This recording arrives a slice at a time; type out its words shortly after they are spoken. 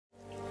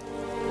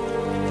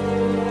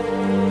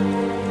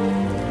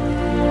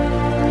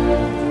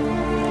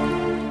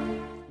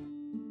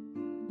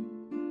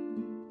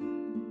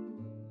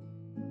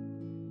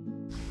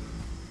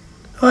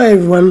Hi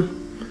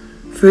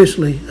everyone.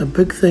 Firstly, a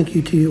big thank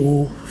you to you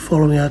all for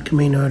following our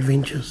Camino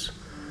adventures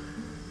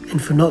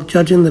and for not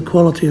judging the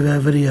quality of our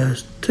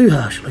videos too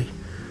harshly.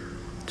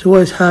 It's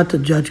always hard to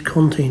judge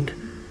content,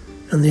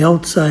 and the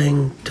old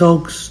saying,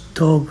 togs,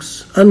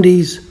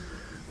 undies,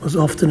 was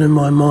often in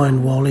my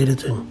mind while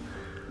editing.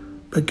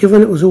 But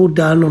given it was all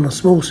done on a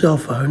small cell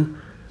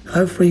phone,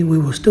 hopefully we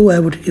were still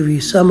able to give you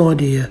some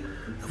idea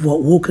of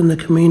what walking the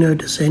Camino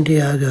de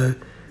Santiago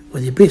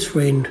with your best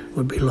friend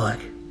would be like.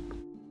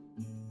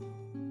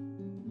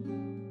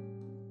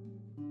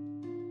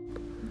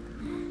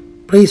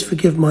 Please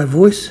forgive my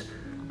voice.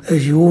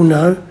 As you all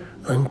know,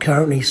 I'm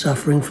currently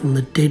suffering from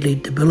the deadly,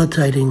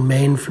 debilitating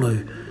man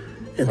flu,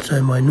 and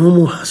so my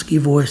normal husky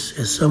voice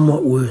is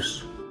somewhat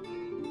worse.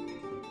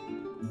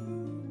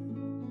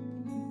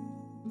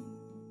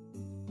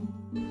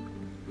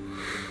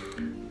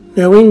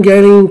 Now, when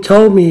Galen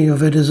told me of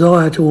her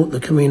desire to walk the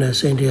Camino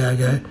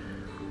Santiago,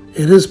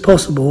 it is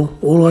possible.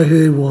 All I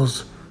heard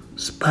was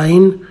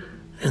Spain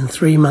and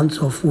 3 months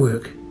off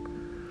work.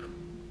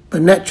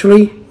 But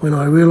naturally, when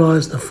I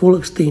realised the full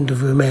extent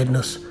of her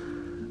madness,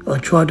 I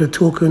tried to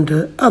talk her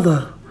into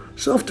other,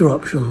 softer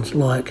options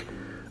like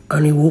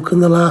only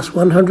walking the last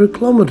 100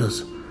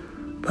 kilometres.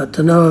 But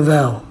to no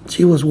avail.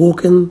 She was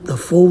walking the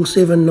full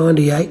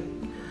 798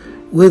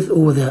 with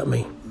or without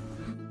me.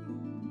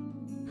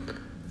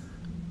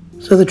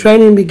 So the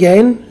training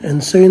began,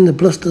 and soon the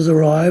blisters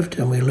arrived,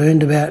 and we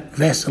learned about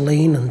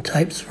Vaseline and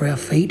tapes for our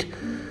feet,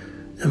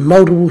 and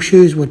multiple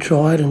shoes were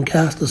tried and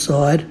cast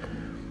aside.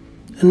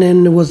 And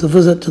then there was the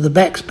visit to the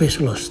back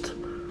specialist,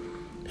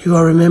 who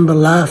I remember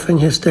laughing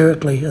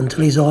hysterically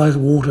until his eyes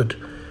watered.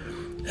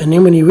 And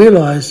then when he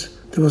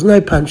realised there was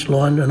no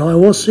punchline and I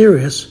was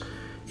serious,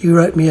 he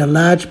wrote me a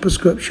large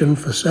prescription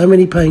for so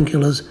many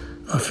painkillers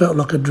I felt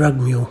like a drug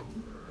mule.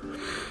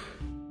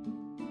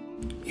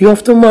 You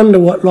often wonder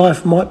what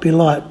life might be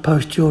like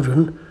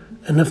post-children,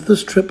 and if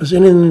this trip is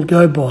anything to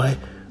go by,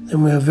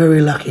 then we are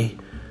very lucky.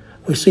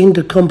 We seem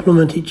to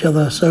complement each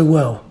other so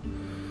well.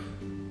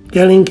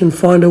 Galen can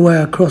find a way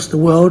across the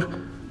world,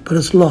 but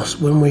it's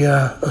lost when we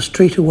are a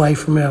street away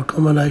from our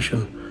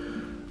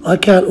accommodation. I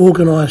can't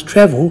organise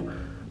travel,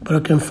 but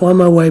I can find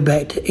my way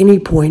back to any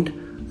point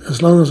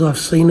as long as I've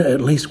seen it at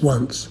least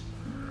once.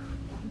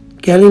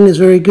 Galen is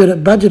very good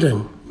at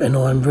budgeting, and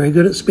I'm very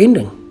good at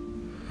spending.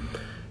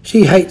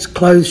 She hates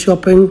clothes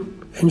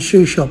shopping and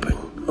shoe shopping.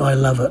 I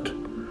love it.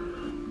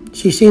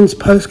 She sends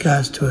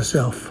postcards to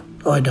herself.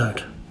 I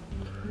don't.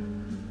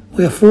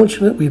 We are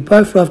fortunate we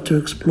both love to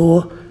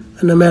explore,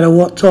 and no matter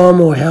what time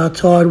or how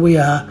tired we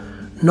are,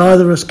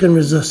 neither of us can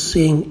resist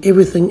seeing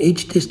everything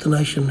each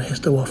destination has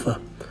to offer.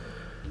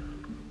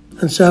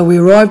 And so we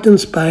arrived in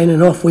Spain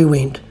and off we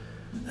went,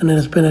 and it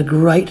has been a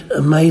great,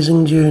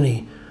 amazing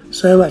journey.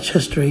 So much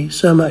history,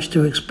 so much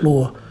to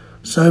explore,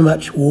 so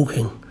much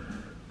walking.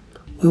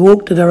 We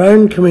walked at our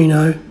own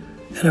Camino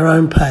at our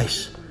own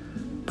pace,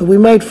 but we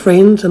made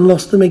friends and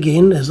lost them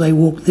again as they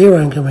walked their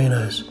own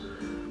Caminos,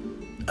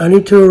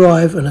 only to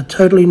arrive in a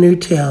totally new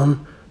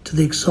town to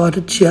the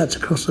excited shouts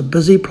across a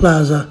busy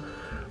plaza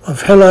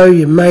of "Hello,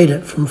 you made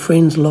it" from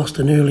friends lost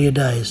in earlier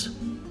days.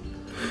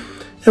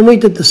 And we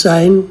did the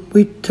same.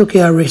 We took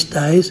our rest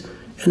days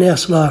and our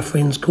slower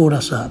friends caught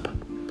us up.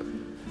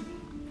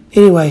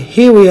 Anyway,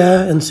 here we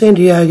are in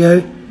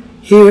Santiago,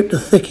 here at the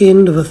thick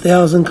end of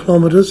 1,000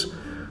 kilometres.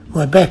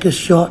 My back is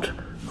shot,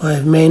 I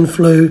have man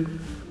flu,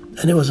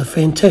 and it was a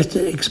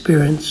fantastic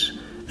experience,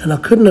 and I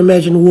couldn't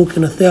imagine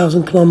walking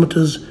 1,000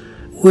 kilometres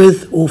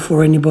with or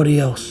for anybody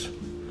else.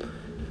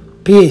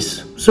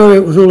 P.S. Sorry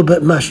it was all a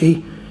bit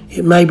mushy.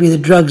 It may be the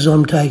drugs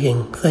I'm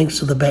taking, thanks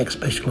to the back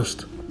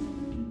specialist.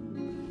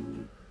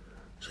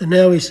 So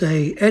now we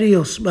say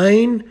adios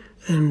Spain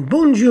and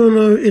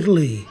buongiorno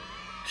Italy.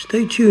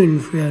 Stay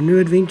tuned for our new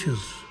adventures.